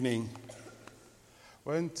Evening.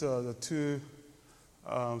 Weren't the two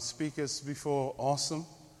speakers before awesome?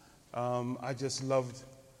 I just loved.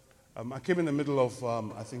 I came in the middle of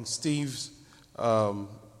I think Steve's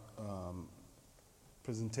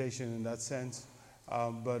presentation in that sense,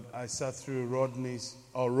 but I sat through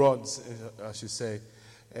Rod's, I should say,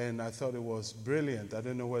 and I thought it was brilliant. I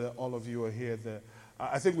don't know whether all of you are here.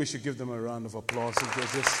 I think we should give them a round of applause. It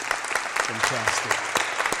was just fantastic.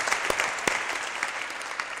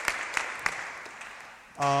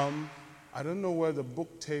 I don't know where the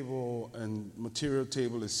book table and material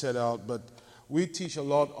table is set out, but we teach a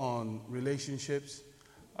lot on relationships.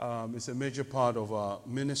 It's a major part of our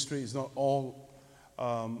ministry. It's not all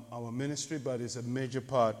our ministry, but it's a major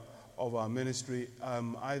part of our ministry,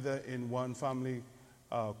 either in one family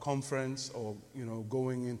conference or,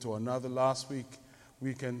 going into another. Last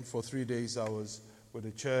weekend, for 3 days, I was with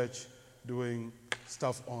the church doing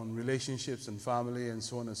stuff on relationships and family and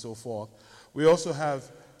so on and so forth. We also have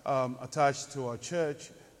attached to our church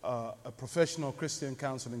a professional Christian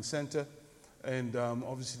counseling center, and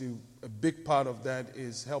obviously a big part of that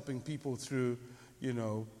is helping people through,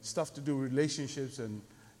 stuff to do with relationships and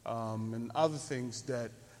other things that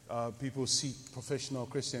people seek professional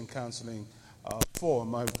Christian counseling for.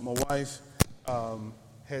 My wife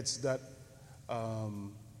heads that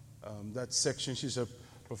section. She's a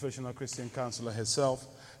professional Christian counselor herself,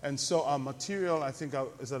 and so our material, I think,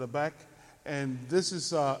 is at the back. And this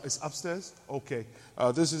is upstairs? Okay.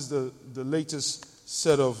 This is the latest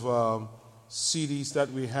set of CDs that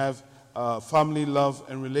we have, Family, Love,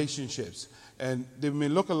 and Relationships. And they may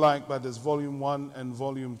look alike, but there's Volume 1 and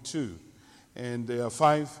Volume 2. And there are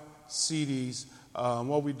 5 CDs.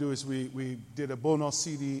 What we do is we did a bonus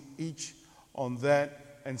CD each on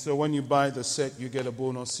that. And so when you buy the set, you get a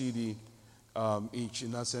bonus CD each,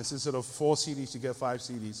 in that sense. Instead of 4 CDs, you get 5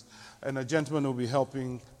 CDs. And a gentleman will be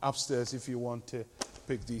helping upstairs if you want to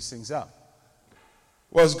pick these things up.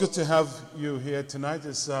 Well, it's good to have you here tonight.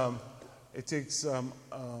 It takes a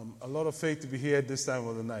lot of faith to be here at this time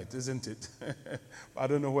of the night, isn't it? I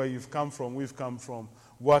don't know where you've come from. We've come from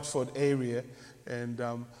Watford area.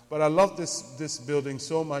 But I love this building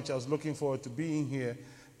so much. I was looking forward to being here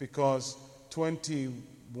because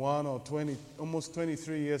 21 or 20, almost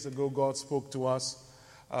 23 years ago, God spoke to us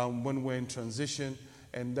when we're in transition,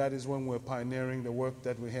 and that is when we're pioneering the work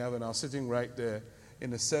that we have. And I was sitting right there in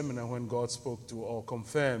the seminar when God spoke to or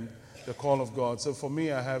confirmed the call of God. So for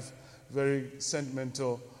me, I have very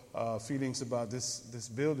sentimental feelings about this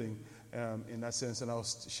building in that sense. And I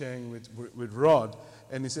was sharing with Rod,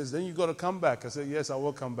 and he says, "Then you got to come back." I said, "Yes, I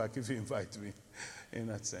will come back if you invite me," in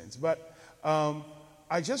that sense. But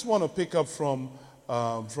I just want to pick up from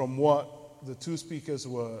what the two speakers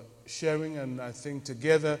were sharing, and I think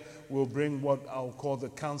together we'll bring what I'll call the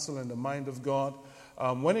counsel and the mind of God.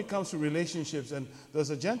 When it comes to relationships, and there's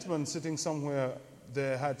a gentleman sitting somewhere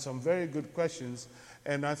there had some very good questions,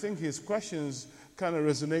 and I think his questions kind of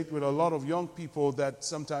resonate with a lot of young people that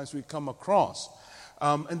sometimes we come across.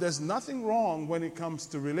 And there's nothing wrong when it comes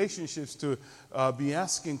to relationships to be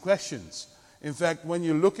asking questions. In fact, when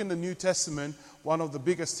you look in the New Testament, one of the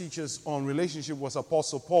biggest teachers on relationship was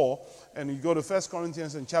Apostle Paul. And you go to 1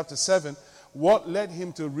 Corinthians in chapter 7, what led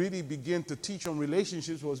him to really begin to teach on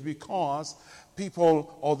relationships was because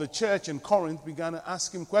people or the church in Corinth began to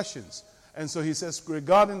ask him questions. And so he says,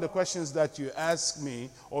 regarding the questions that you asked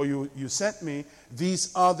me or you sent me,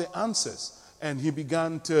 these are the answers. And he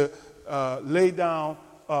began to lay down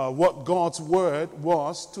what God's word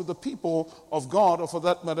was to the people of God, or for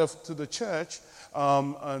that matter to the church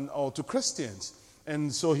or to Christians.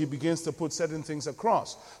 And so he begins to put certain things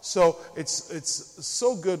across. So it's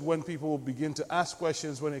so good when people begin to ask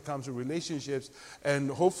questions when it comes to relationships, and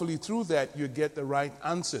hopefully through that you get the right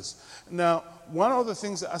answers. Now, one of the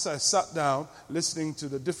things, as I sat down listening to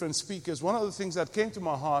the different speakers, one of the things that came to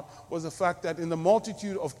my heart was the fact that in the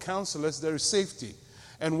multitude of counselors there is safety.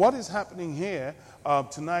 And what is happening here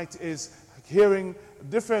tonight is hearing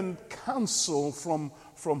different counsel from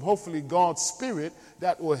hopefully God's Spirit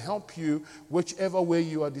that will help you whichever way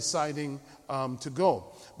you are deciding to go.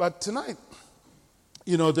 But tonight,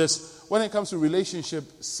 when it comes to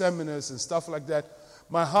relationship seminars and stuff like that,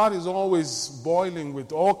 my heart is always boiling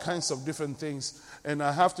with all kinds of different things, and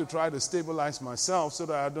I have to try to stabilize myself so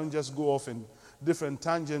that I don't just go off in different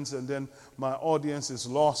tangents and then my audience is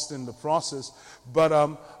lost in the process. But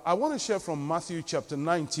I want to share from Matthew chapter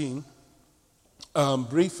 19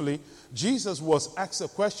 briefly. Jesus was asked a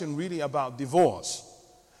question really about divorce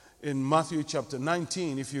in Matthew chapter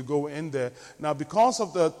 19, if you go in there. Now, because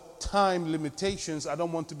of the time limitations, I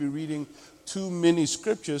don't want to be reading two mini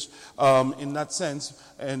scriptures in that sense.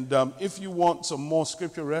 And if you want some more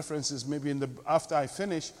scripture references, maybe after I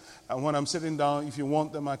finish, and when I'm sitting down, if you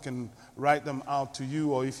want them, I can write them out to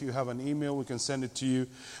you, or if you have an email, we can send it to you.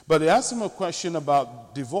 But they asked him a question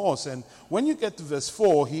about divorce, and when you get to verse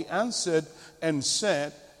 4, he answered and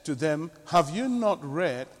said to them, "Have you not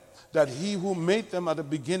read that he who made them at the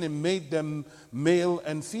beginning made them male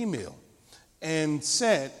and female, and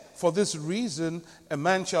said, for this reason a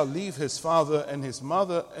man shall leave his father and his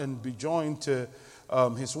mother and be joined to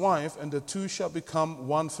his wife, and the two shall become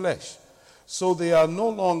one flesh. So they are no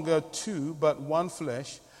longer two, but one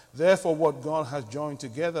flesh. Therefore what God has joined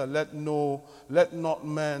together, let not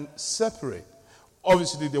man separate."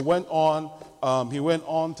 Obviously they went on, he went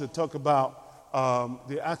on to talk about,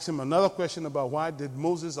 they asked him another question about why did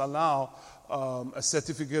Moses allow a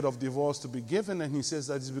certificate of divorce to be given, and he says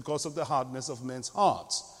that it's because of the hardness of men's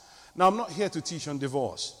hearts. Now, I'm not here to teach on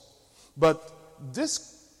divorce, but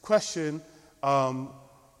this question,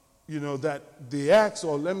 that they asked,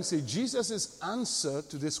 or let me say, Jesus' answer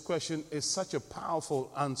to this question is such a powerful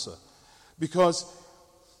answer, because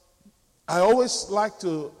I always like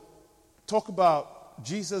to talk about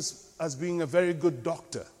Jesus as being a very good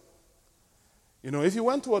doctor. If you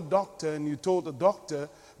went to a doctor and you told the doctor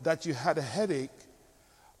that you had a headache,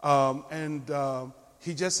 and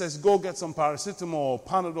he just says, go get some paracetamol or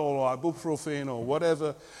Panadol or ibuprofen or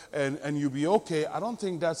whatever, and you'll be okay, I don't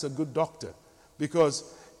think that's a good doctor. Because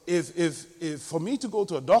if for me to go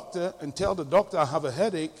to a doctor and tell the doctor I have a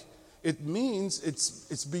headache, it means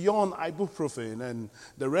it's beyond ibuprofen and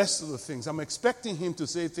the rest of the things. I'm expecting him to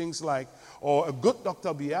say things like, or a good doctor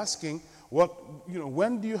will be asking,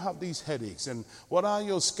 when do you have these headaches, and what are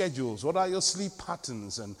your schedules, what are your sleep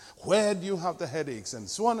patterns, and where do you have the headaches, and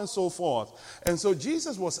so on and so forth. And so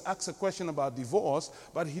Jesus was asked a question about divorce,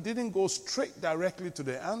 but he didn't go straight directly to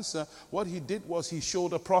the answer. What he did was he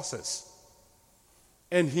showed a process.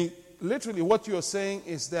 And he literally, what you're saying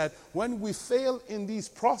is that when we fail in these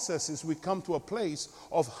processes, we come to a place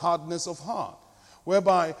of hardness of heart.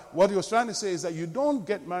 Whereby what he was trying to say is that you don't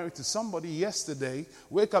get married to somebody yesterday,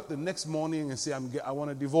 wake up the next morning and say, I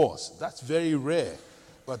want a divorce. That's very rare.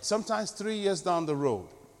 But sometimes 3 years down the road,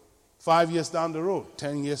 5 years down the road,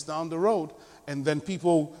 10 years down the road, and then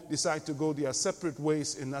people decide to go their separate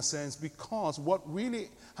ways in that sense, because what really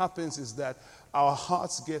happens is that our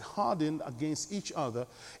hearts get hardened against each other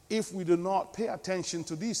if we do not pay attention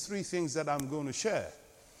to these three things that I'm going to share.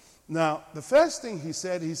 Now, the first thing he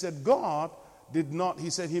said God did not, he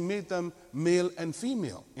said he made them male and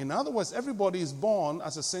female. In other words, everybody is born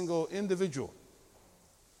as a single individual.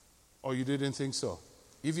 Or you didn't think so?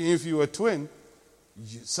 Even if you were a twin,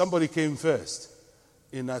 somebody came first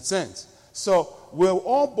in that sense. So we're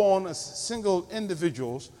all born as single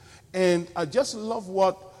individuals, and I just love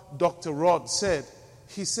what Dr. Rod said.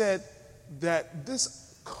 He said that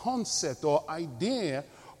this concept or idea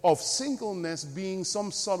of singleness being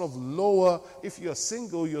some sort of lower, if you're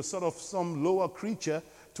single, you're sort of some lower creature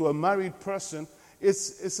to a married person,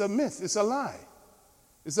 it's a myth, it's a lie.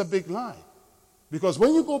 It's a big lie. Because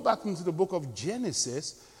when you go back into the book of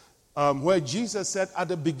Genesis, where Jesus said at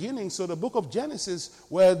the beginning, so the book of Genesis,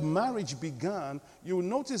 where marriage began, you will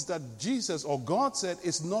notice that Jesus or God said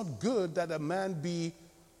it's not good that a man be,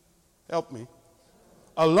 help me,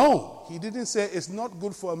 alone. He didn't say it's not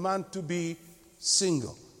good for a man to be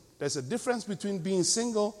single. There's a difference between being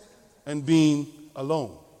single and being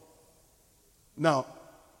alone. Now,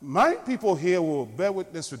 married people here will bear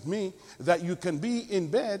witness with me that you can be in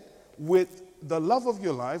bed with the love of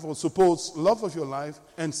your life, or supposed love of your life,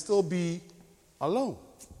 and still be alone.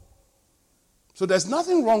 So there's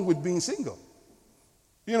nothing wrong with being single.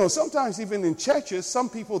 Sometimes even in churches, some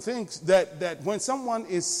people think that when someone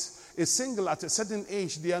is single at a certain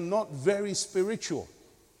age, they are not very spiritual.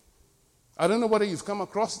 I don't know whether you've come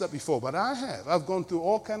across that before, but I have. I've gone to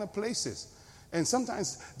all kind of places. And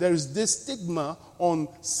sometimes there is this stigma on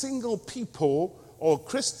single people or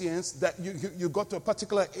Christians that you got to a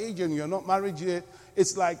particular age and you're not married yet.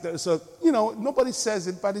 It's like there's nobody says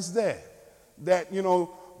it, but it's there. That,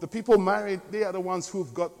 the people married, they are the ones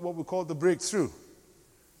who've got what we call the breakthrough.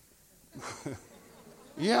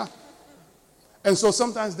 Yeah. And so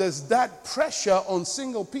sometimes there's that pressure on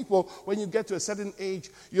single people when you get to a certain age.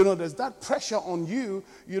 There's that pressure on you,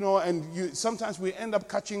 and sometimes we end up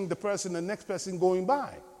catching the next person going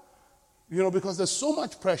by. Because there's so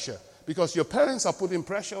much pressure. Because your parents are putting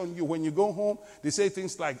pressure on you. When you go home, they say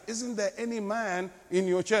things like, isn't there any man in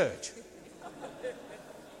your church?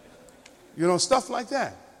 Stuff like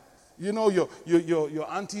that.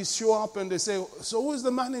 Your aunties show up and they say, so who is the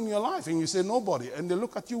man in your life? And you say, nobody. And they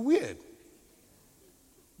look at you weird.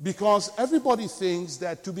 Because everybody thinks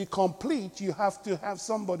that to be complete, you have to have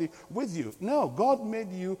somebody with you. No, God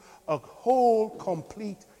made you a whole,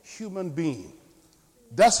 complete human being.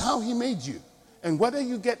 That's how he made you. And whether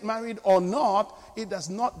you get married or not, it does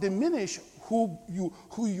not diminish who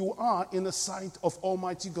you are in the sight of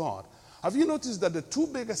Almighty God. Have you noticed that the two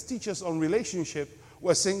biggest teachers on relationship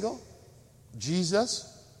were single?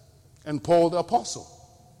 Jesus and Paul the Apostle.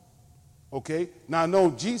 Okay? Now, no,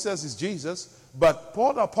 Jesus is Jesus, but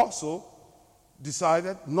Paul the Apostle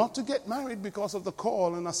decided not to get married because of the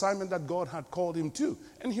call and assignment that God had called him to.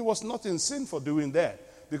 And he was not in sin for doing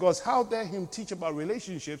that. Because how dare him teach about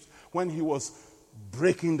relationships when he was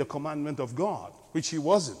breaking the commandment of God, which he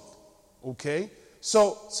wasn't. Okay?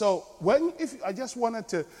 So if I just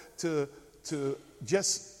wanted to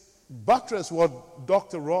just buttress what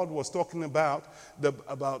Dr. Rod was talking about the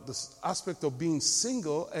aspect of being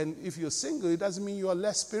single. And if you're single, it doesn't mean you are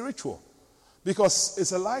less spiritual. Because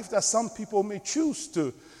it's a life that some people may choose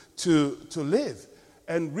to live.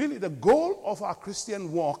 And really the goal of our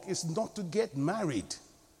Christian walk is not to get married.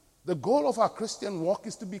 The goal of our Christian walk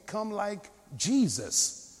is to become like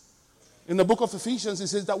Jesus. In the book of Ephesians, it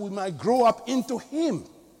says that we might grow up into him,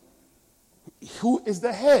 who is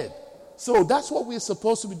the head. So that's what we're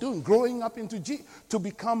supposed to be doing, growing up to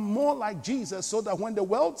become more like Jesus, so that when the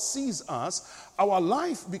world sees us, our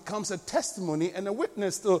life becomes a testimony and a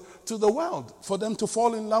witness to the world, for them to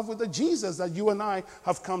fall in love with the Jesus that you and I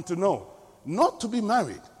have come to know. Not to be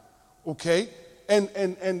married, okay?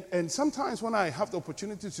 And sometimes when I have the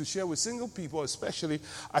opportunity to share with single people especially,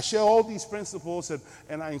 I share all these principles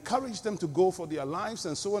and I encourage them to go for their lives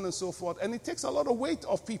and so on and so forth. And it takes a lot of weight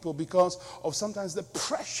off people because of sometimes the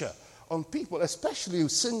pressure on people, especially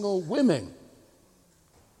single women,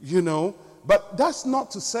 you know. But that's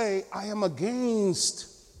not to say I am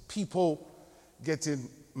against people getting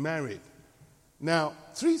married. Now,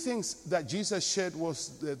 three things that Jesus shared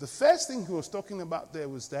was the first thing he was talking about there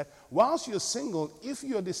was that whilst you're single, if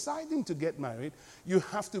you're deciding to get married, you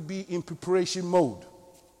have to be in preparation mode.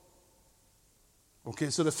 Okay,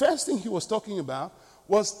 so the first thing he was talking about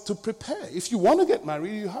was to prepare. If you want to get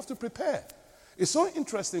married, you have to prepare. It's so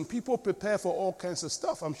interesting. People prepare for all kinds of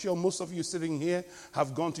stuff. I'm sure most of you sitting here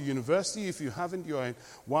have gone to university. If you haven't, you're in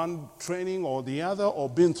one training or the other or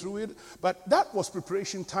been through it. But that was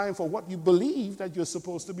preparation time for what you believe that you're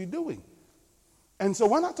supposed to be doing. And so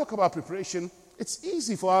when I talk about preparation, it's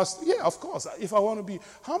easy for us. Yeah, of course. If I want to be,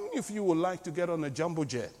 how many of you would like to get on a jumbo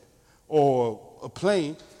jet or a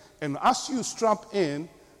plane, and as you strap in,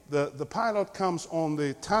 the pilot comes on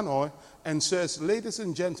the tannoy and says, ladies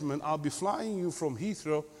and gentlemen, I'll be flying you from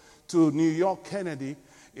Heathrow to New York Kennedy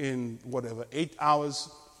in 8 hours,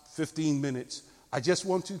 15 minutes. I just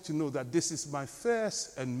want you to know that this is my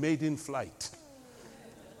first and maiden flight.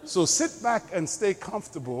 So sit back and stay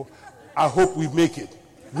comfortable. I hope we make it.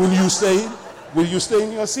 Will you stay in? Will you stay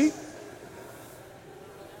in your seat?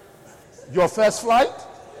 Your first flight?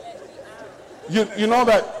 You know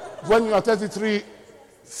that when you are 33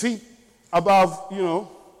 feet above,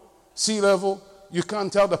 sea level, you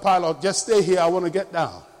can't tell the pilot, just stay here, I want to get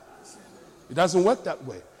down. It doesn't work that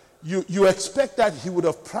way. You expect that he would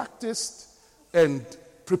have practiced and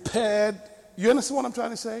prepared. You understand what I'm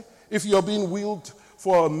trying to say? If you're being wheeled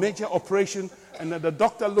for a major operation and then the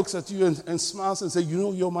doctor looks at you and smiles and says,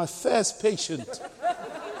 you're my first patient.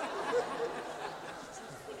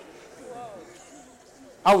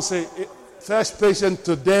 I would say, first patient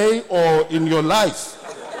today or in your life.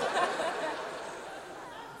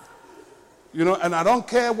 And I don't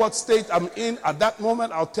care what state I'm in at that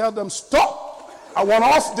moment, I'll tell them, stop, I want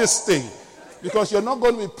off this thing. Because you're not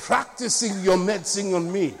going to be practicing your medicine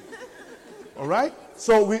on me. All right?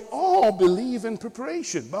 So we all believe in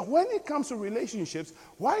preparation. But when it comes to relationships,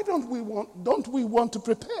 why don't we want to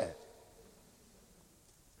prepare?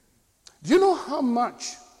 Do you know how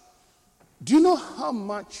much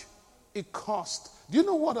it costs? Do you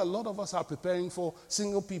know what a lot of us are preparing for,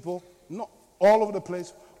 single people? Not all over the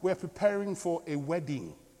place. We're preparing for a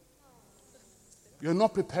wedding. You're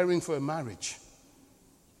not preparing for a marriage.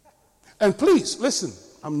 And please, listen,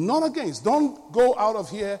 I'm not against. Don't go out of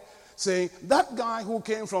here saying, that guy who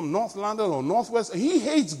came from North London or Northwest, he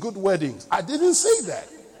hates good weddings. I didn't say that.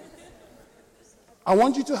 I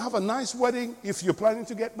want you to have a nice wedding if you're planning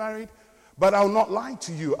to get married. But I'll not lie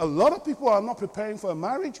to you. A lot of people are not preparing for a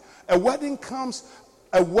marriage. A wedding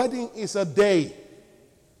is a day.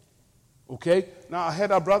 Okay? Now, I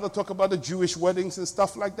heard our brother talk about the Jewish weddings and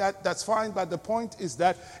stuff like that. That's fine, but the point is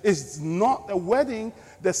that it's not a wedding.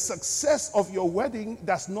 The success of your wedding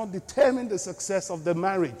does not determine the success of the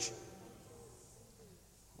marriage.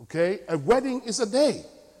 Okay? A wedding is a day.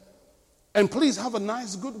 And please have a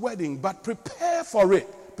nice, good wedding, but prepare for it.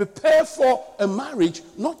 Prepare for a marriage,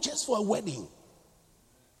 not just for a wedding.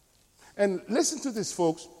 And listen to this,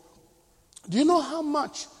 folks. Do you know how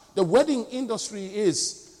much the wedding industry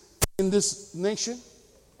is in this nation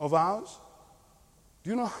of ours? Do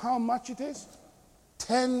you know how much it is?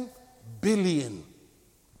 10 billion.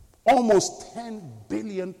 Almost 10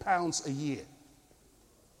 billion pounds a year.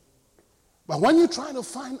 But when you try to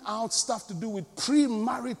find out stuff to do with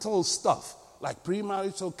premarital stuff, like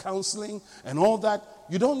premarital counseling and all that,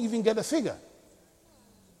 you don't even get a figure.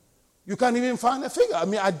 You can't even find a figure. I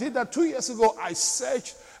mean, I did that 2 years ago. I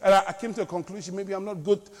searched and I came to a conclusion, maybe I'm not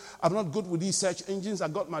good with these search engines. I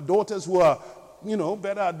got my daughters who are,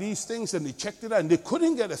 better at these things, and they checked it out and they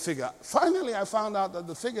couldn't get a figure. Finally, I found out that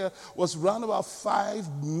the figure was around about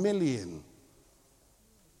 5 million.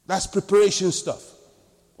 That's preparation stuff.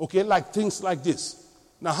 Okay, like things like this.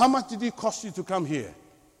 Now, how much did it cost you to come here?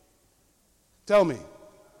 Tell me.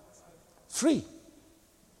 Free.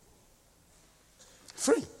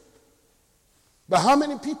 Free. But how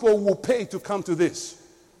many people will pay to come to this?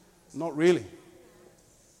 Not really.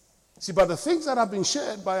 See, but the things that have been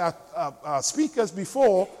shared by our speakers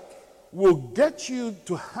before will get you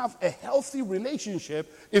to have a healthy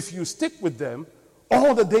relationship if you stick with them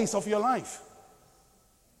all the days of your life.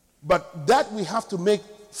 But that we have to make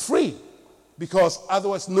free, because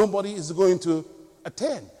otherwise nobody is going to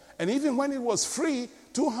attend. And even when it was free,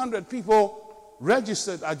 200 people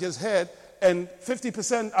registered, I just heard, and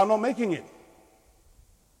 50% are not making it.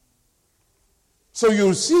 So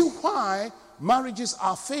you'll see why marriages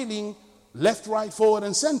are failing left, right, forward,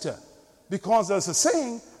 and center. Because there's a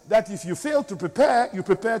saying that if you fail to prepare, you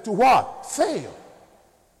prepare to what? Fail.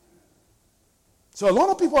 So a lot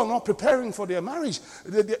of people are not preparing for their marriage,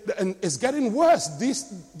 and it's getting worse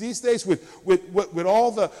these days with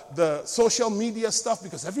all the social media stuff,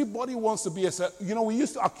 because everybody wants to be we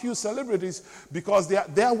used to accuse celebrities because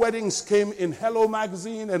their weddings came in Hello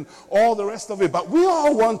magazine and all the rest of it, but we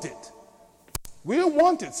all want it. We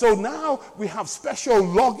want it. So now we have special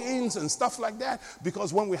logins and stuff like that,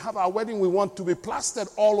 because when we have our wedding, we want to be plastered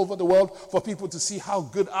all over the world for people to see how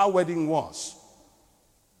good our wedding was.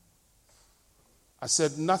 I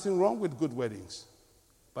said, nothing wrong with good weddings,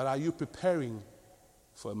 but are you preparing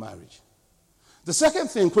for a marriage? The second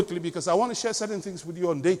thing, quickly, because I want to share certain things with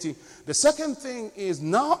you on dating. The second thing is,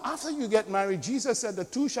 now after you get married, Jesus said the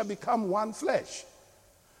two shall become one flesh.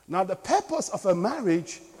 Now the purpose of a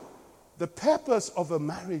marriage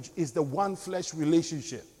is the one flesh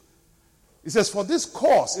relationship. It says, for this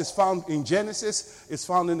cause is found in Genesis, it's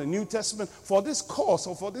found in the New Testament. For this cause,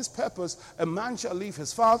 or for this purpose, a man shall leave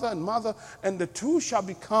his father and mother, and the two shall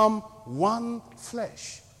become one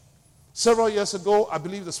flesh. Several years ago, I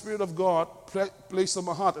believe the Spirit of God placed on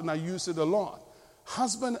my heart, and I used it a lot.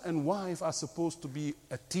 Husband and wife are supposed to be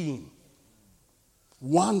a team.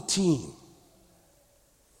 One team.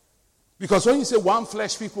 Because when you say one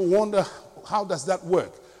flesh, people wonder, how does that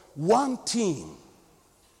work? One team.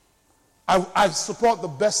 I support the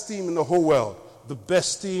best team in the whole world. The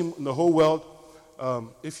best team in the whole world.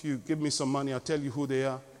 If you give me some money, I'll tell you who they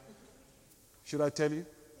are. Should I tell you?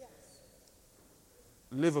 Yes.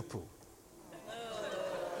 Liverpool.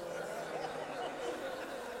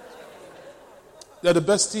 They're the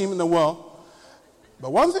best team in the world.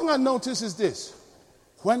 But one thing I notice is this.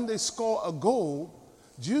 When they score a goal,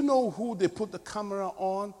 do you know who they put the camera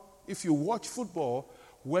on? If you watch football,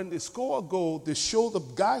 when they score a goal, they show the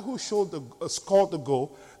guy who scored the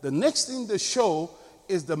goal. The next thing they show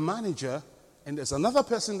is the manager, and there's another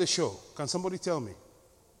person they show. Can somebody tell me?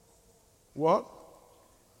 What?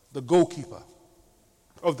 The goalkeeper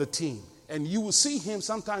of the team. And you will see him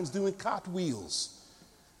sometimes doing cartwheels.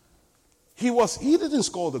 He didn't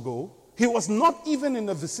score the goal. He was not even in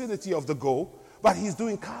the vicinity of the goal, but he's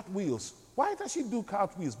doing cartwheels. Why does he do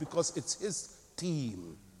cartwheels? Because it's his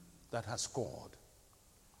team that has scored.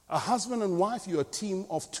 A husband and wife, you're a team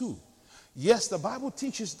of two. Yes, the Bible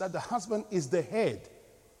teaches that the husband is the head.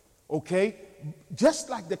 Okay? Just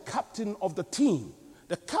like the captain of the team.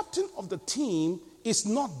 The captain of the team is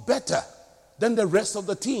not better than the rest of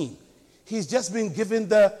the team. He's just been given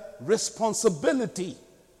the responsibility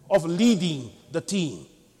of leading the team.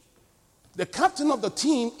 The captain of the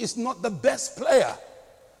team is not the best player.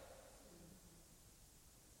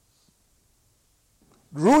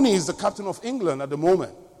 Rooney is the captain of England at the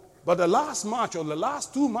moment. But the last match or the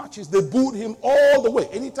last two matches, they booed him all the way.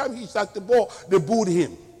 Anytime he struck the ball, they booed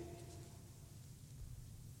him.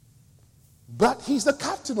 But he's the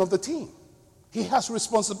captain of the team. He has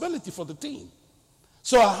responsibility for the team.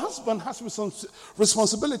 So a husband has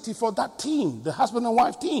responsibility for that team, the husband and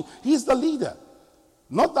wife team. He's the leader.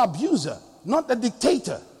 not the abuser, not the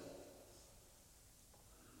dictator.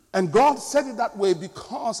 And God said it that way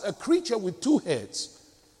because a creature with two heads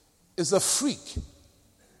is a freak.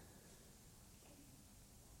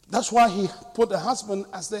 That's why he put the husband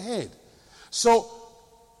as the head. So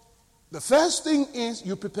the first thing is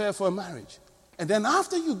you prepare for a marriage. And then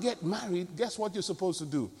after you get married, guess what you're supposed to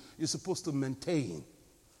do? You're supposed to maintain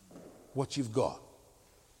what you've got.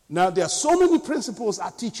 Now, there are so many principles I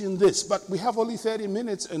teach in this, but we have only 30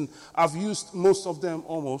 minutes, and I've used most of them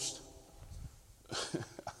almost. I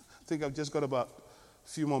think I've just got about a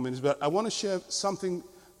few more minutes, but I want to share something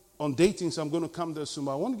on dating, so I'm going to come there soon.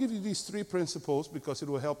 But I want to give you these 3 principles because it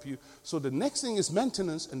will help you. So the next thing is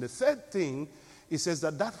maintenance, and the third thing, it says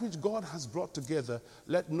that which God has brought together,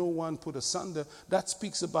 let no one put asunder. That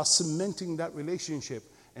speaks about cementing that relationship,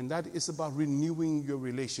 and that is about renewing your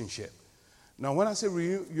relationship. Now, when I say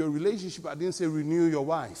renew your relationship, I didn't say renew your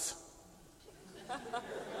wife.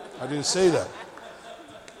 I didn't say that.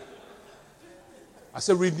 I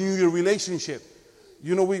said renew your relationship.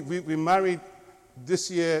 You know, we married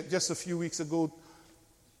this year, just a few weeks ago,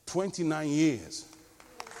 29 years.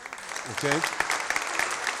 Okay?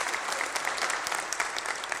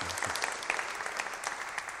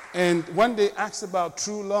 And when they asked about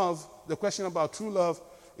true love, the question about true love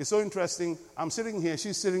is so interesting. I'm sitting here,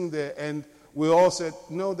 she's sitting there, and we all said,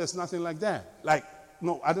 no, there's nothing like that. Like,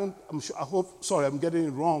 no, I don't, I'm sure, I hope, sorry, I'm getting it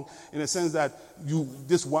wrong in the sense that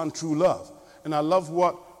this one true love. And I love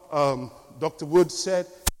what Dr. Wood said.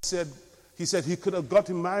 He said he could have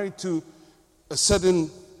gotten married to a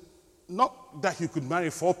certain, not that he could marry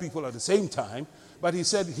 4 people at the same time, but he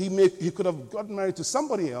said he could have gotten married to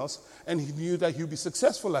somebody else and he knew that he'd be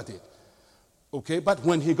successful at it. Okay, but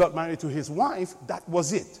when he got married to his wife, that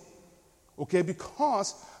was it. Okay,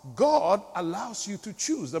 because God allows you to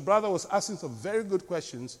choose. The brother was asking some very good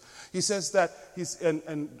questions. He says that,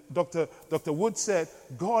 and Dr. Wood said,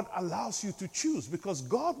 God allows you to choose because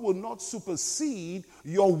God will not supersede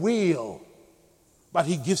your will, but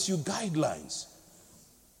he gives you guidelines.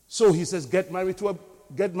 So he says, get married to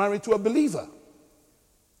a believer.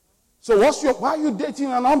 So why are you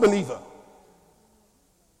dating an unbeliever?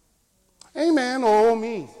 Amen, oh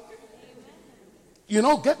me. You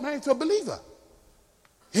know, get married to a believer.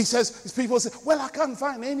 He says, people say, well, I can't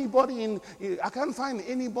find anybody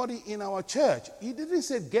in our church. He didn't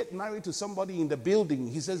say get married to somebody in the building.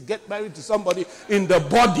 He says get married to somebody in the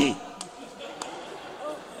body.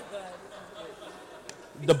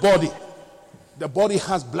 The body. The body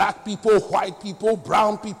has black people, white people,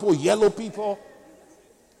 brown people, yellow people.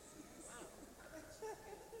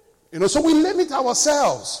 You know, so we limit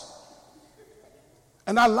ourselves.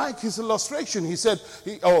 And I like his illustration. He said,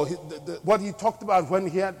 what he talked about when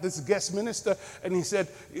he had this guest minister, and he said,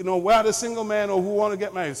 you know, where are the single men or who want to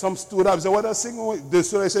get married? Some stood up and said, where are the single men?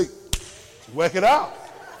 So they say, work it out.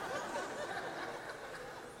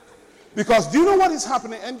 Because do you know what is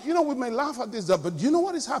happening? And you know, we may laugh at this, but do you know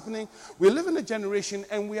what is happening? We live in a generation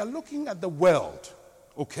and we are looking at the world,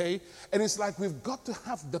 okay? And it's like we've got to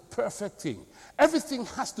have the perfect thing. Everything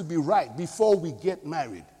has to be right before we get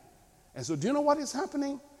married. And so do you know what is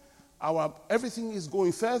happening? Everything is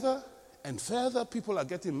going further and further. People are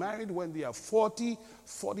getting married when they are 40,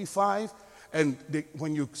 45. And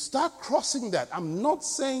when you start crossing that, I'm not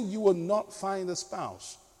saying you will not find a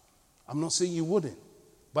spouse. I'm not saying you wouldn't.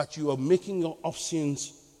 But you are making your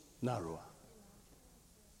options narrower.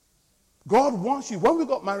 God wants you. When we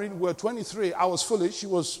got married, we were 23. I was foolish. She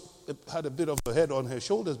had a bit of a head on her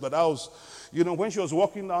shoulders. But I was, you know, when she was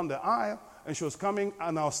walking down the aisle, and she was coming,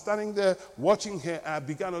 and I was standing there watching her, and I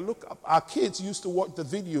began to look up. Our kids used to watch the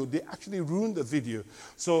video. They actually ruined the video.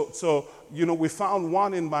 So you know, we found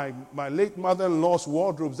one in my late mother-in-law's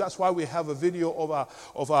wardrobes. That's why we have a video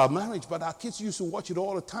of our marriage. But our kids used to watch it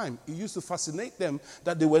all the time. It used to fascinate them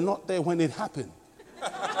that they were not there when it happened.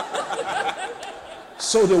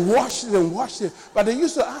 So they watched it and watched it. But they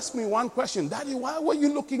used to ask me one question, Daddy, why were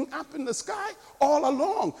you looking up in the sky all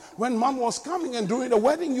along? When Mom was coming and during the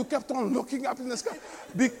wedding, you kept on looking up in the sky.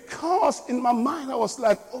 Because in my mind, I was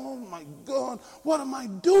like, oh my God, what am I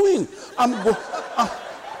doing? I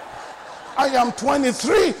am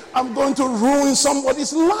 23. I'm going to ruin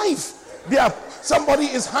somebody's life. Somebody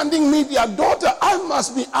is handing me their daughter. I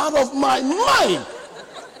must be out of my mind.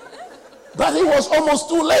 But it was almost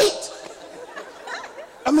too late.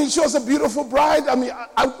 I mean, she was a beautiful bride. I mean,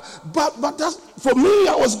 but that's, for me,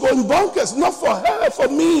 I was going bonkers. Not for her, for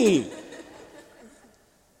me.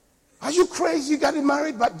 Are you crazy getting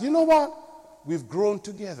married? But you know what? We've grown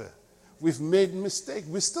together. We've made mistakes.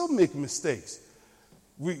 We still make mistakes.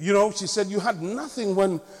 You know, she said you had nothing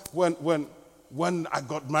when when I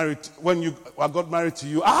got married, I got married to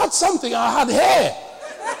you, I had something, I had hair.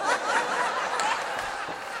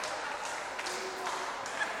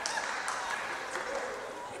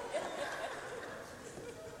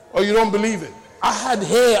 Or you don't believe it? I had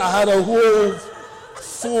hair, I had a whole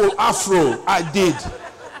full afro, I did.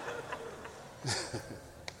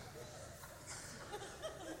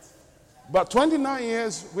 But 29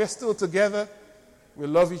 years, we're still together. We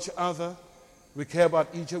love each other. We care about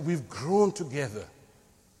each other. We've grown together.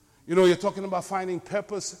 You know, you're talking about finding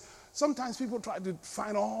purpose. Sometimes people try to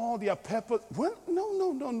find all their purpose. Well,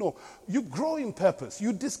 no. You grow in purpose.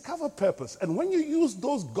 You discover purpose. And when you use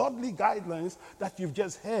those godly guidelines that you've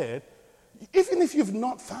just heard, even if you've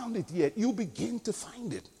not found it yet, you begin to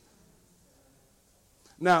find it.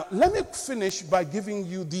 Now, let me finish by giving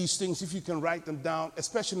you these things, if you can write them down,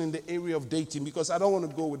 especially in the area of dating, because I don't want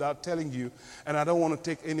to go without telling you, and I don't want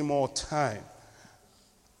to take any more time.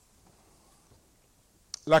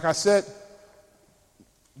 Like I said,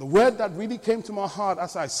 the word that really came to my heart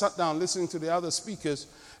as I sat down listening to the other speakers,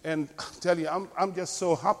 and I tell you, I'm just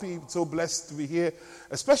so happy, so blessed to be here,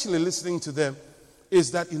 especially listening to them,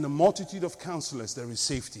 is that in the multitude of counselors, there is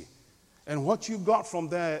safety. And what you got from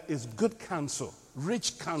there is good counsel,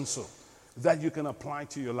 rich counsel that you can apply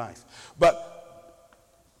to your life.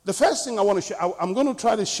 But the first thing I want to share, I'm going to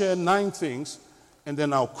try to share 9 things, and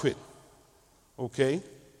then I'll quit. Okay?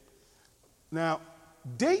 Now,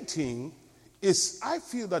 dating I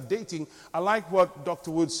feel that dating, I like what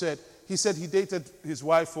Dr. Wood said. He said he dated his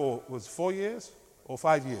wife for, 4 years or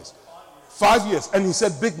 5 years? 5 years. And he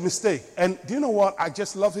said, big mistake. And do you know what? I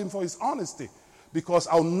just love him for his honesty, because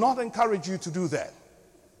I'll not encourage you to do that.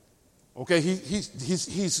 Okay?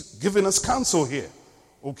 He's giving us counsel here.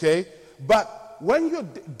 Okay? But when you're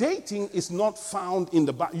dating is not found in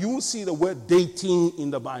the Bible. You will see the word dating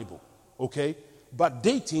in the Bible. Okay? But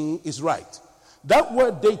dating is right. That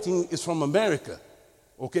word dating is from America.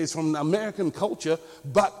 Okay, it's from American culture,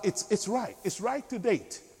 but it's right. It's right to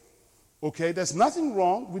date. Okay, there's nothing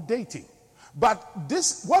wrong with dating. But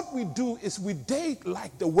what we do is we date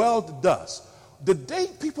like the world does.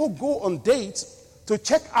 People go on dates to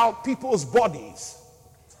check out people's bodies.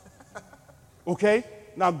 Okay?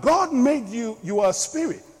 Now God made you are a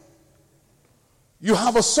spirit. You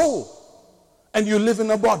have a soul, and you live in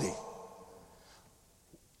a body.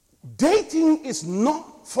 Dating is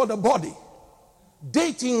not for the body.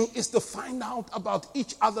 Dating is to find out about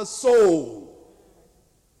each other's soul.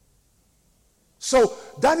 So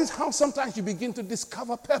that is how sometimes you begin to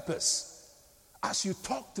discover purpose. As you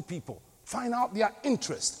talk to people, find out their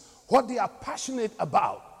interest, what they are passionate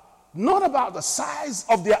about. Not about the size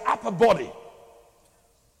of their upper body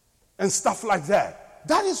and stuff like that.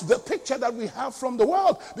 That is the picture that we have from the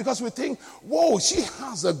world, because we think, whoa, she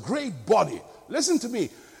has a great body. Listen to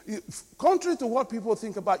me. Contrary to what people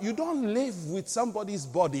think about, you don't live with somebody's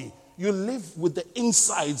body. You live with the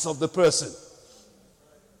insides of the person.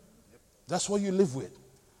 That's what you live with.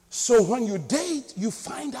 So when you date, you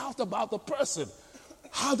find out about the person,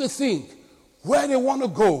 how they think, where they want to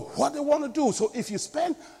go, what they want to do. So if you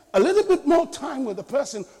spend a little bit more time with the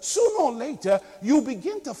person, sooner or later, you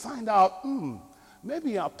begin to find out,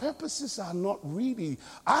 maybe our purposes are not really,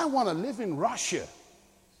 I want to live in Russia.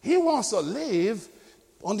 He wants to live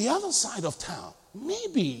on the other side of town.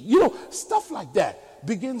 Maybe, stuff like that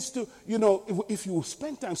begins to, if you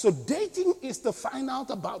spend time. So dating is to find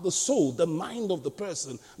out about the soul, the mind of the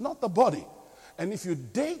person, not the body. And if you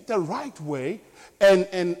date the right way,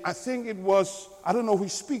 and I think it was, I don't know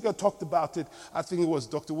which speaker talked about it. I think it was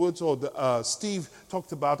Dr. Woods or Steve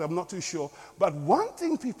talked about it. I'm not too sure. But one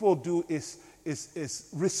thing people do is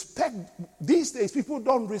respect. These days, people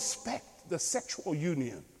don't respect the sexual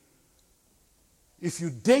union. If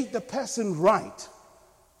you date the person right,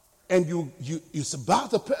 and it's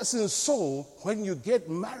about the person's soul, when you get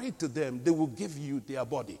married to them, they will give you their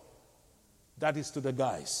body. That is to the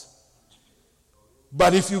guys.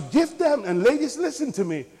 But if you give them, and ladies, listen to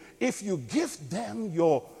me, if you give them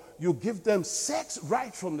you give them sex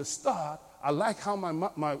right from the start, I like how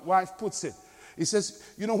my wife puts it. He says,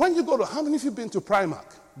 when you go to, how many of you been to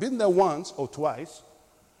Primark? Been there once or twice?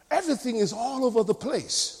 Everything is all over the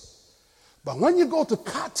place. But when you go to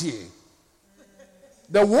Cartier,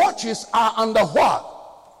 the watches are under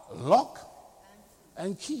what? Lock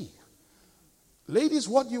and key. Ladies,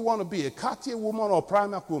 what do you want to be? A Cartier woman or a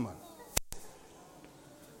Primark woman?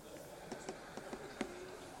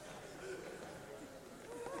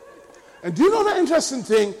 And do you know the interesting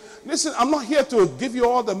thing? Listen, I'm not here to give you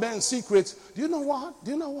all the men's secrets. Do you know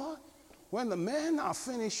what? When the men are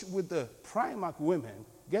finished with the Primark women,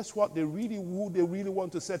 guess what? Who they really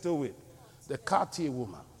want to settle with? The Cartier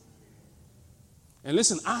woman. And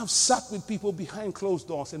listen, I've sat with people behind closed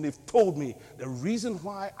doors and they've told me the reason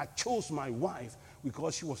why I chose my wife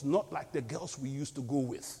because she was not like the girls we used to go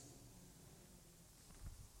with.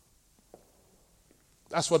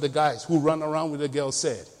 That's what the guys who run around with the girls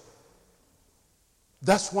said.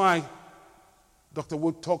 That's why Dr.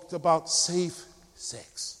 Wood talked about safe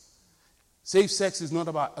sex. Safe sex is not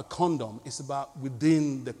about a condom. It's about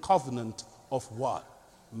within the covenant of what?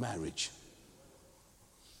 Marriage.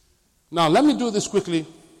 Now, let me do this quickly.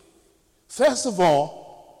 First of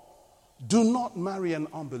all, do not marry an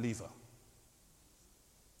unbeliever.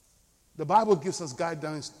 The Bible gives us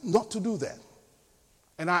guidance not to do that.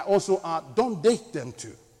 And I also don't date them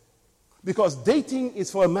too. Because dating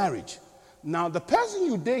is for a marriage. Now, the person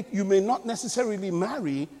you date, you may not necessarily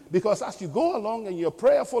marry because as you go along and you're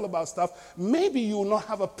prayerful about stuff, maybe you will not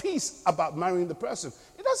have a peace about marrying the person.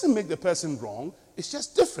 It doesn't make the person wrong. It's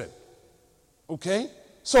just different. Okay?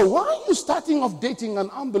 So why are you starting off dating an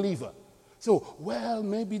unbeliever? So, well,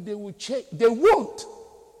 maybe they will change. They won't.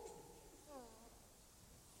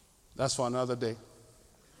 That's for another day.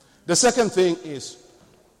 The second thing is,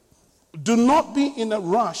 do not be in a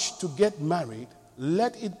rush to get married.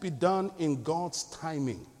 Let it be done in God's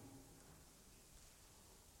timing.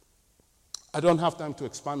 I don't have time to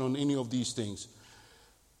expand on any of these things.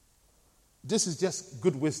 This is just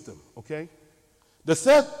good wisdom, okay? The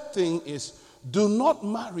third thing is, do not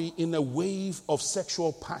marry in a wave of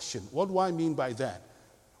sexual passion. What do I mean by that?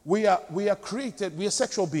 We are created, we are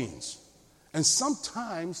sexual beings. And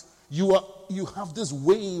sometimes you have this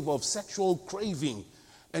wave of sexual craving.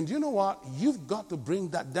 And you know what? You've got to bring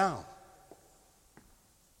that down.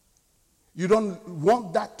 You don't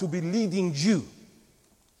want that to be leading you.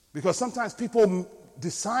 Because sometimes people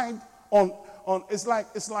decide on it's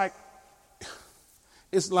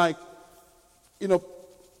like, you know,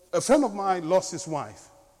 a friend of mine lost his wife.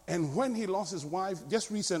 And when he lost his wife,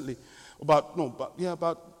 just recently, about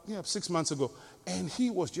 6 months ago, and he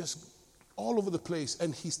was just all over the place,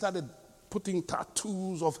 and he started putting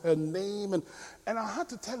tattoos of her name, and I had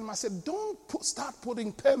to tell him, I said, don't start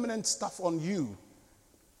putting permanent stuff on you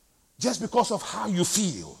just because of how you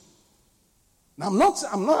feel. Now,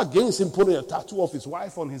 I'm not against him putting a tattoo of his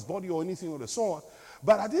wife on his body or anything of the sort,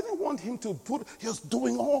 but I didn't want him to he was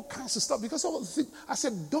doing all kinds of stuff because of the thing. I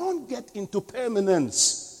said, don't get into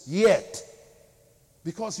permanence yet,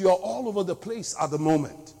 because you're all over the place at the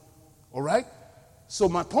moment. All right? So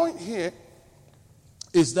my point here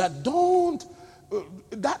is that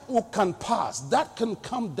that can pass, that can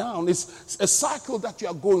come down. It's a cycle that you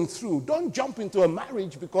are going through. Don't jump into a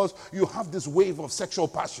marriage because you have this wave of sexual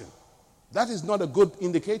passion. That is not a good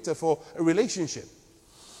indicator for a relationship.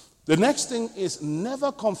 The next thing is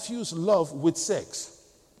never confuse love with sex.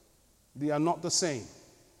 They are not the same.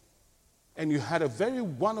 And you had a very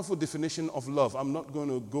wonderful definition of love. I'm not going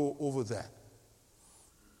to go over that.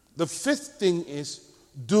 The fifth thing is,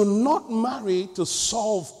 do not marry to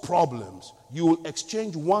solve problems. You will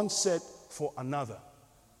exchange one set for another.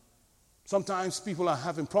 Sometimes people are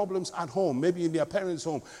having problems at home, maybe in their parents'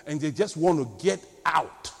 home, and they just want to get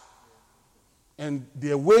out. And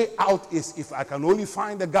their way out is, if I can only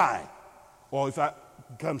find a guy, or if I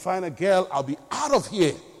can find a girl, I'll be out of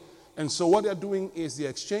here. And so what they're doing is they're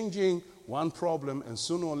exchanging one problem, and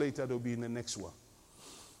sooner or later they'll be in the next one.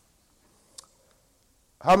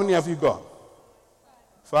 How many have you got?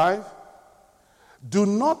 5? Do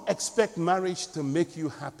not expect marriage to make you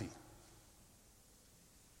happy.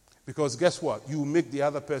 Because guess what? You make the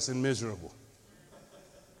other person miserable.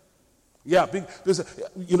 Yeah, because,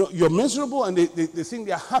 you're miserable and they think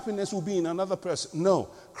their happiness will be in another person.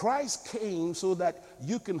 No, Christ came so that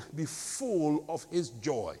you can be full of his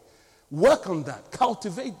joy. Work on that.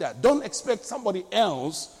 Cultivate that. Don't expect somebody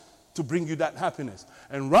else to bring you that happiness.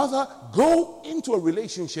 And rather, go into a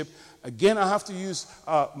relationship. Again, I have to use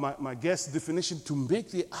my guest definition, to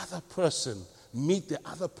make the other person meet the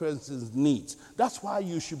other person's needs. That's why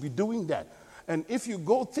you should be doing that. And if you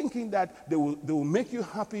go thinking that they will make you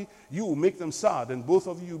happy, you will make them sad, and both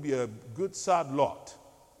of you will be a good sad lot.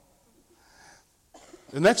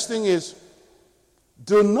 The next thing is,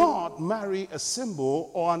 do not marry a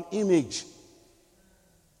symbol or an image.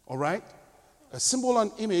 All right? A symbol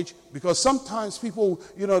and image, because sometimes people,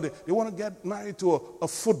 they want to get married to a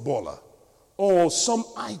footballer or some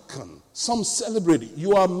icon, some celebrity.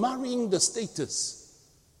 You are marrying the status.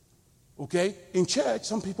 Okay? In church,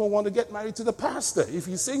 some people want to get married to the pastor if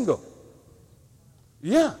he's single.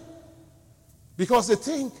 Yeah. Because they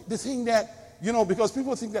think that, because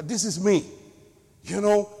people think that this is me.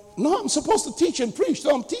 No, I'm supposed to teach and preach.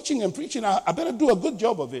 So I'm teaching and preaching. I better do a good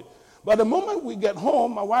job of it. But the moment we get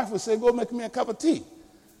home, my wife will say, go make me a cup of tea.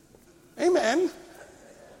 Amen.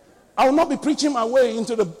 I will not be preaching my way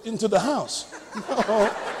into the house.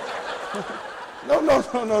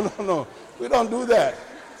 No. We don't do that.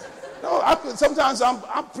 No, sometimes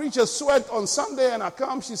I preach a sweat on Sunday and I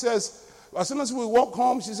come, she says, as soon as we walk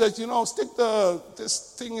home, she says, stick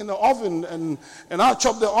this thing in the oven and I'll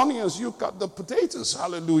chop the onions, you cut the potatoes.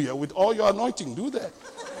 Hallelujah. With all your anointing, do that.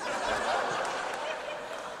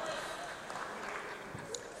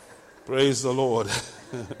 Praise the Lord.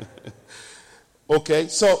 Okay,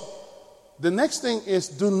 so the next thing is,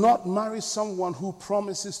 do not marry someone who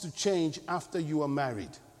promises to change after you are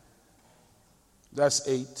married. That's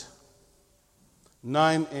 8.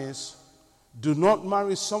 9 is, do not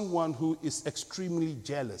marry someone who is extremely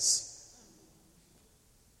jealous.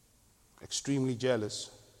 Extremely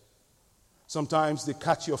jealous. Sometimes they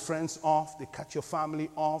cut your friends off, they cut your family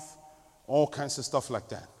off, all kinds of stuff like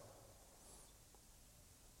that.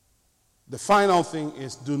 The final thing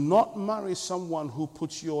is, do not marry someone who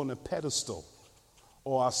puts you on a pedestal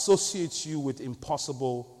or associates you with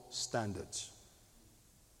impossible standards.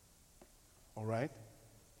 All right?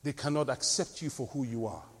 They cannot accept you for who you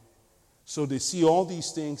are. So they see all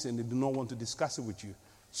these things and they do not want to discuss it with you.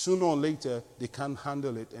 Sooner or later, they can't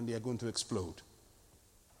handle it and they are going to explode.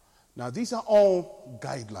 Now, these are all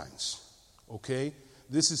guidelines, okay?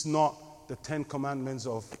 This is not the 10 commandments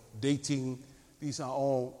of dating. These are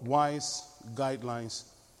all wise guidelines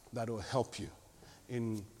that will help you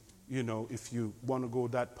in, if you want to go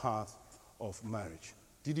that path of marriage.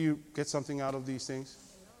 Did you get something out of these things?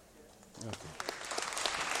 Okay.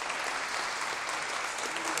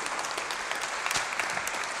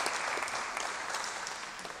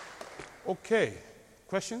 Okay.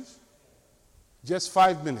 Questions? Just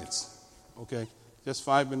 5 minutes. Okay. Just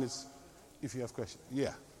 5 minutes if you have questions.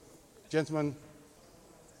 Yeah. Gentlemen.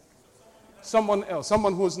 Someone else.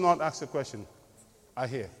 Someone who has not asked a question. I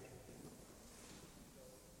hear.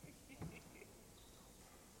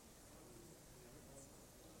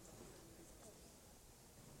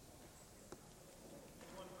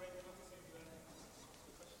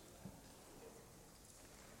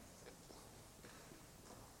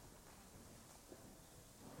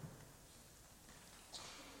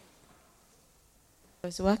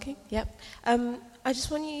 Is it working? Yep. I just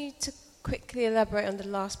want you to quickly elaborate on the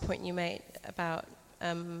last point you made about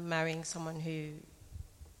marrying someone who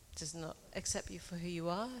does not accept you for who you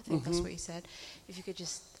are. I think that's what you said. If you could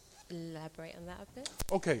just elaborate on that a bit.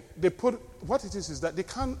 Okay. What it is that they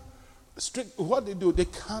can't they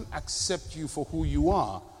can't accept you for who you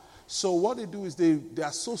are. So what they do is they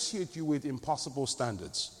associate you with impossible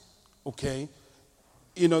standards. Okay?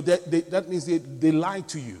 That means they lie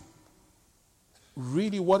to you.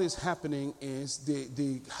 Really what is happening is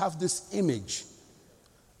they have this image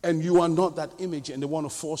and you are not that image and they want to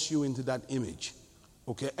force you into that image.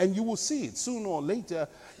 Okay? And you will see it sooner or later.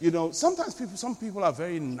 Sometimes some people are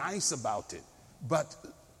very nice about it, but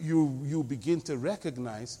you begin to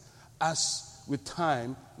recognize as with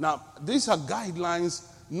time. Now, these are guidelines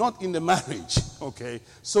not in the marriage, okay?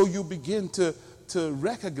 So you begin to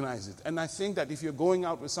recognize it. And I think that if you're going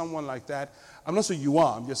out with someone like that, I'm not saying you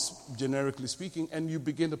are, I'm just generically speaking, and you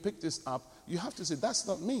begin to pick this up, you have to say, that's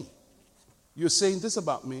not me. You're saying this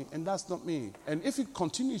about me, and that's not me. And if it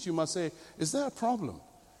continues, you must say, is there a problem?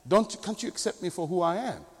 Can't you accept me for who I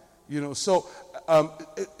am? So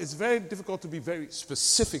it's very difficult to be very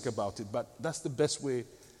specific about it, but that's the best way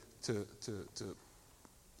to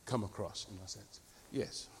come across, in a sense.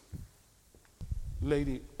 Yes.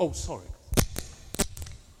 Lady, sorry.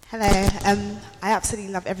 Hello. I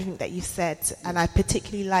absolutely love everything that you said, and I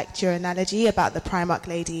particularly liked your analogy about the Primark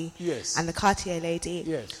lady and the Cartier lady.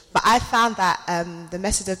 Yes. But I found that the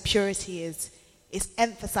message of purity is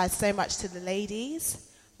emphasized so much to the ladies,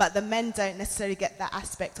 but the men don't necessarily get that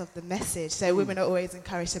aspect of the message. So women are always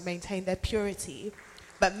encouraged to maintain their purity,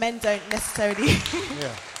 but men don't necessarily...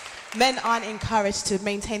 Men aren't encouraged to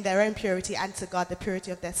maintain their own purity and to guard the purity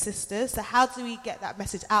of their sisters. So how do we get that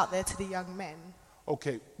message out there to the young men?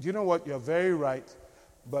 Okay, you know what? You're very right.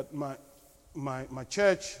 But my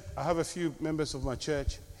church, I have a few members of my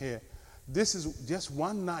church here. This is just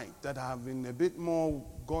one night that I have been a bit more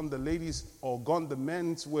gone the ladies or gone the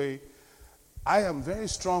men's way. I am very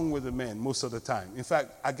strong with the men most of the time. In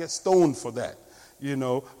fact, I get stoned for that.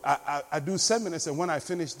 I do seminars, and when I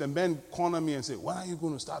finish, the men corner me and say, when are you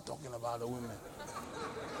going to start talking about the women?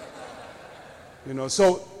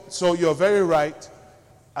 So you're very right.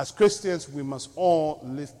 As Christians, we must all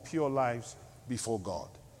live pure lives before God.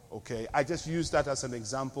 Okay? I just use that as an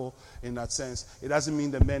example in that sense. It doesn't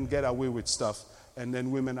mean that men get away with stuff and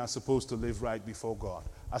then women are supposed to live right before God.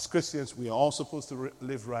 As Christians, we are all supposed to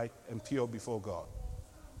live right and pure before God.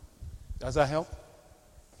 Does that help?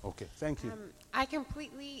 Okay, thank you. I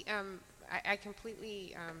completely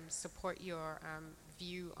support your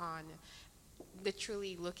view on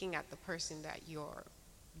literally looking at the person that you're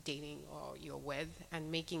dating or you're with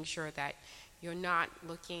and making sure that you're not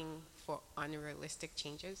looking for unrealistic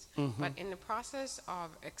changes. But in the process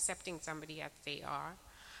of accepting somebody as they are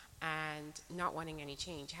and not wanting any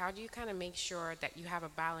change, how do you kind of make sure that you have a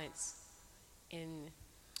balance in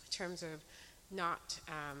terms of not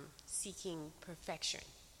seeking perfection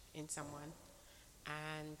in someone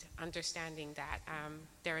and understanding that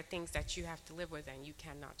there are things that you have to live with and you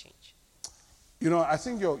cannot change? You know, I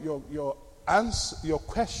think your answer, your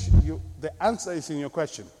question, the answer is in your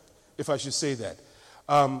question, if I should say that.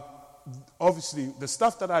 Obviously, the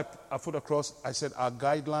stuff that I put across, I said are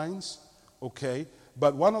guidelines, okay?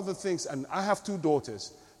 But one of the things, and I have 2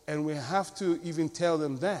 daughters, and we have to even tell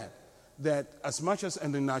them that as much as,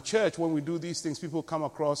 and in our church, when we do these things, people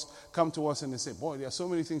come to us and they say, boy, there are so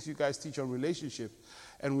many things you guys teach on relationship.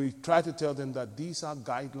 And we try to tell them that these are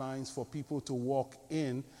guidelines for people to walk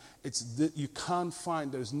in. You can't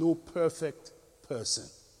find, there's no perfect person,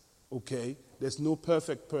 okay? There's no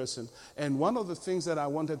perfect person. And one of the things that I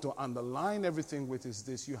wanted to underline everything with is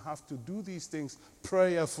this: you have to do these things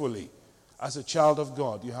prayerfully. As a child of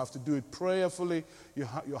God, you have to do it prayerfully.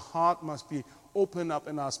 Your heart must be open up,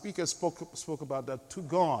 and our speaker spoke about that, to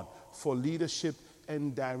God for leadership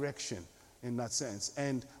and direction in that sense.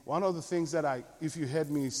 And one of the things that if you heard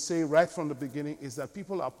me say right from the beginning, is that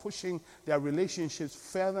people are pushing their relationships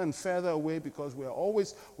further and further away because we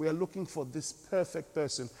are looking for this perfect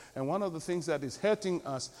person. And one of the things that is hurting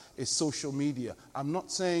us is social media. I'm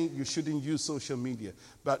not saying you shouldn't use social media,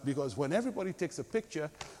 but because when everybody takes a picture,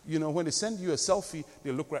 you know, when they send you a selfie,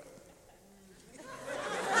 they look right.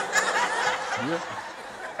 Yeah.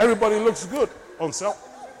 Everybody looks good on self,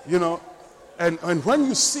 you know, and when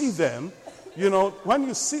you see them, you know, when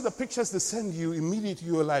you see the pictures they send you, immediately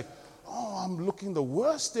you're like, oh, I'm looking the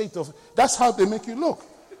worst state of. That's how they make you look,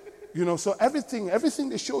 you know. So everything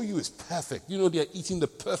they show you is perfect. You know, they're eating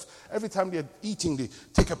every time they're eating, they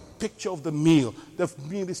take a picture of the meal. The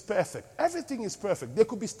meal is perfect. Everything is perfect. They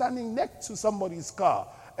could be standing next to somebody's car,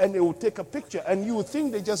 and they will take a picture, and you would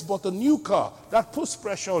think they just bought a new car. That puts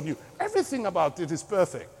pressure on you. Everything about it is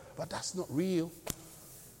perfect. But that's not real.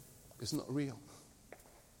 It's not real.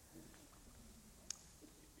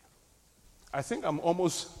 I think I'm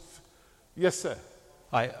almost... Yes, sir.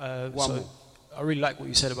 Hi. I really like what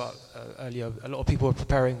you said about earlier. A lot of people are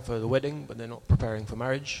preparing for the wedding, but they're not preparing for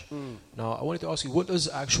marriage. Now, I wanted to ask you, what does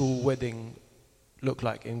actual wedding look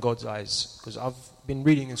like in God's eyes? Because I've been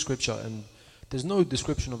reading in Scripture, and there's no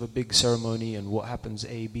description of a big ceremony and what happens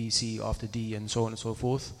A, B, C after D, and so on and so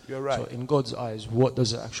forth. You're right. So in God's eyes, what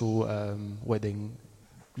does the actual wedding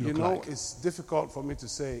look like? You know, it's difficult for me to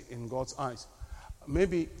say in God's eyes.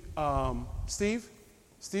 Maybe Steve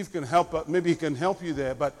can help. Maybe he can help you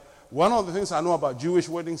there. But one of the things I know about Jewish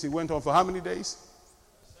weddings, he went on for how many days?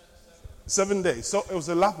 7 days. So it was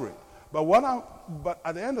elaborate. But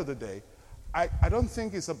at the end of the day, I don't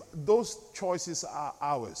think those choices are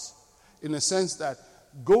ours, in the sense that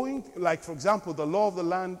going, like for example, the law of the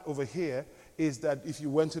land over here is that if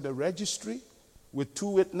you went to the registry with 2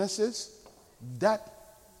 witnesses, that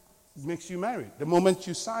makes you married. The moment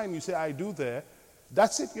you sign, you say, I do there,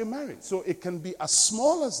 that's it, you're married. So it can be as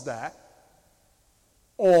small as that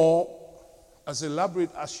or as elaborate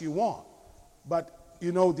as you want. But,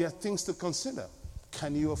 you know, there are things to consider.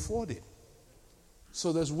 Can you afford it?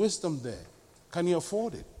 So there's wisdom there. Can you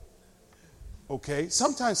afford it? Okay?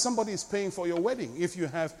 Sometimes somebody is paying for your wedding. If you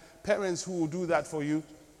have parents who will do that for you,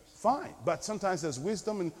 fine. But sometimes there's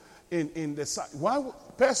wisdom in the side. Why,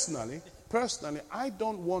 personally, I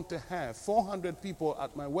don't want to have 400 people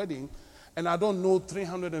at my wedding and I don't know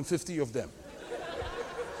 350 of them.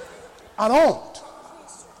 I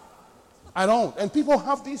don't. And people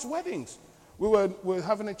have these weddings. We were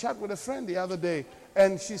having a chat with a friend the other day,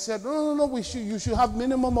 and she said, no, you should have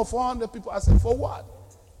minimum of 400 people. I said, for what?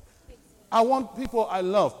 I want people I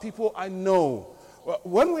love, people I know.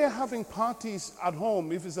 When we are having parties at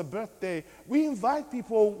home, if it's a birthday, we invite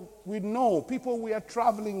people we know, people we are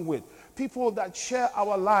traveling with, people that share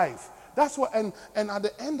our life. That's what, and at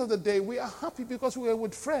the end of the day, we are happy because we are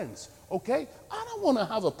with friends, okay? I don't want to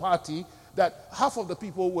have a party that half of the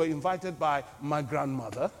people were invited by my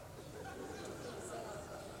grandmother.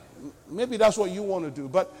 Maybe that's what you want to do.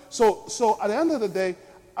 But so at the end of the day,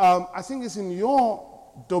 I think it's in your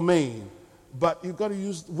domain, but you've got to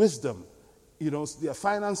use wisdom. You know, there are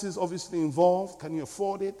finances obviously involved. Can you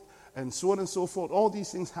afford it? And so on and so forth. All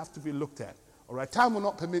these things have to be looked at. All right, time will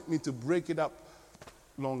not permit me to break it up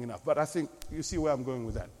long enough, but I think you see where I'm going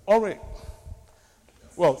with that. All right.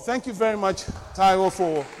 Well, thank you very much, Taiwo,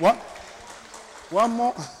 for what? One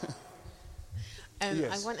more?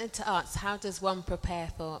 Yes. I wanted to ask, how does one prepare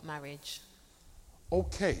for marriage?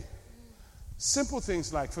 Okay. Simple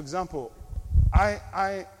things like, for example,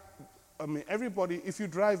 I mean, everybody, if you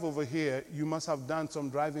drive over here, you must have done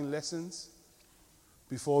some driving lessons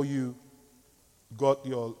before you got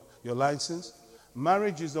your license.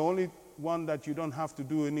 Marriage is the only one that you don't have to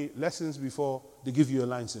do any lessons before they give you a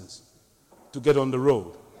license to get on the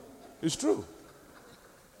road. It's true.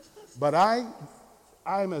 But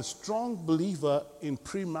I'm a strong believer in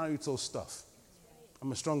premarital stuff.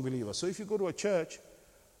 I'm a strong believer. So if you go to a church,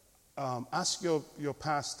 ask your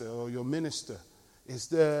pastor or your minister, is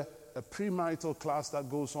there a premarital class that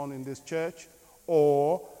goes on in this church?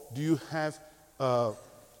 Or do you have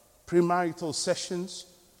premarital sessions?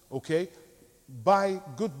 Okay? Buy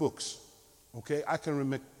good books. Okay? I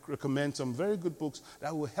can recommend some very good books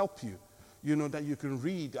that will help you. You know, that you can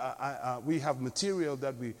read. We have material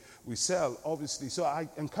that we sell, obviously. So I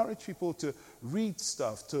encourage people to read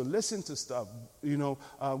stuff, to listen to stuff. You know,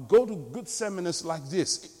 go to good seminars like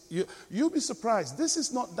this. You'll be surprised. This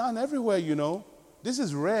is not done everywhere, you know. This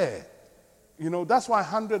is rare. You know, that's why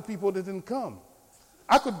 100 people didn't come.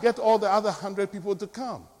 I could get all the other 100 people to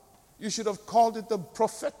come. You should have called it the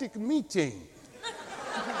prophetic meeting.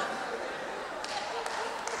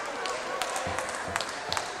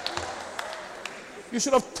 You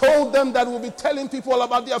should have told them that we'll be telling people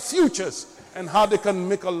about their futures and how they can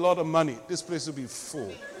make a lot of money. This place will be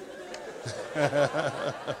full.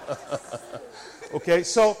 Okay,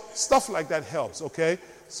 so stuff like that helps, okay?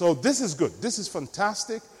 So this is good. This is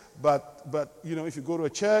fantastic. But you know, if you go to a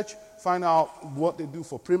church, find out what they do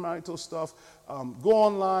for premarital stuff. Go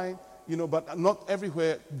online, you know, but not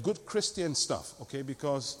everywhere. Good Christian stuff, okay?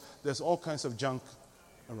 Because there's all kinds of junk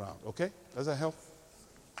around, okay? Does that help?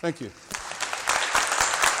 Thank you.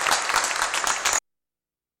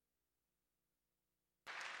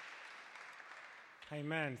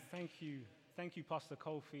 Amen. Thank you, Pastor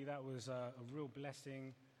Kofi. That was a real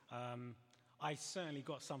blessing. I certainly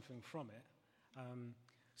got something from it.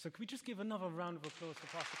 So can we just give another round of applause for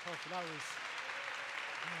Pastor Kofi? That was,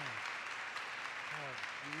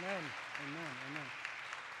 amen, amen, amen,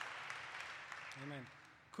 amen.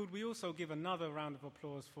 Could we also give another round of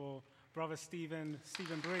applause for Brother Stephen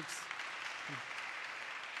Briggs?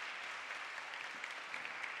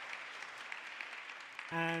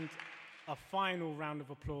 And a final round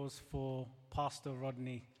of applause for Pastor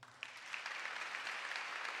Rodney.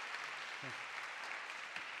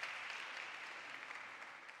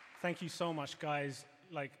 Thank you so much, guys.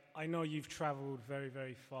 Like, I know you've traveled very,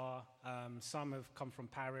 very far. Some have come from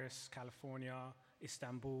Paris, California,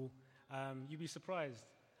 Istanbul. You'd be surprised.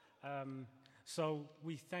 So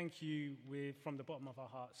we thank you from the bottom of our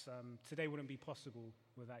hearts. Today wouldn't be possible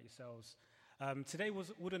without yourselves. Today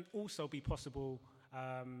wouldn't also be possible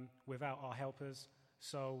without our helpers.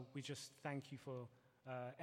 So we just thank you for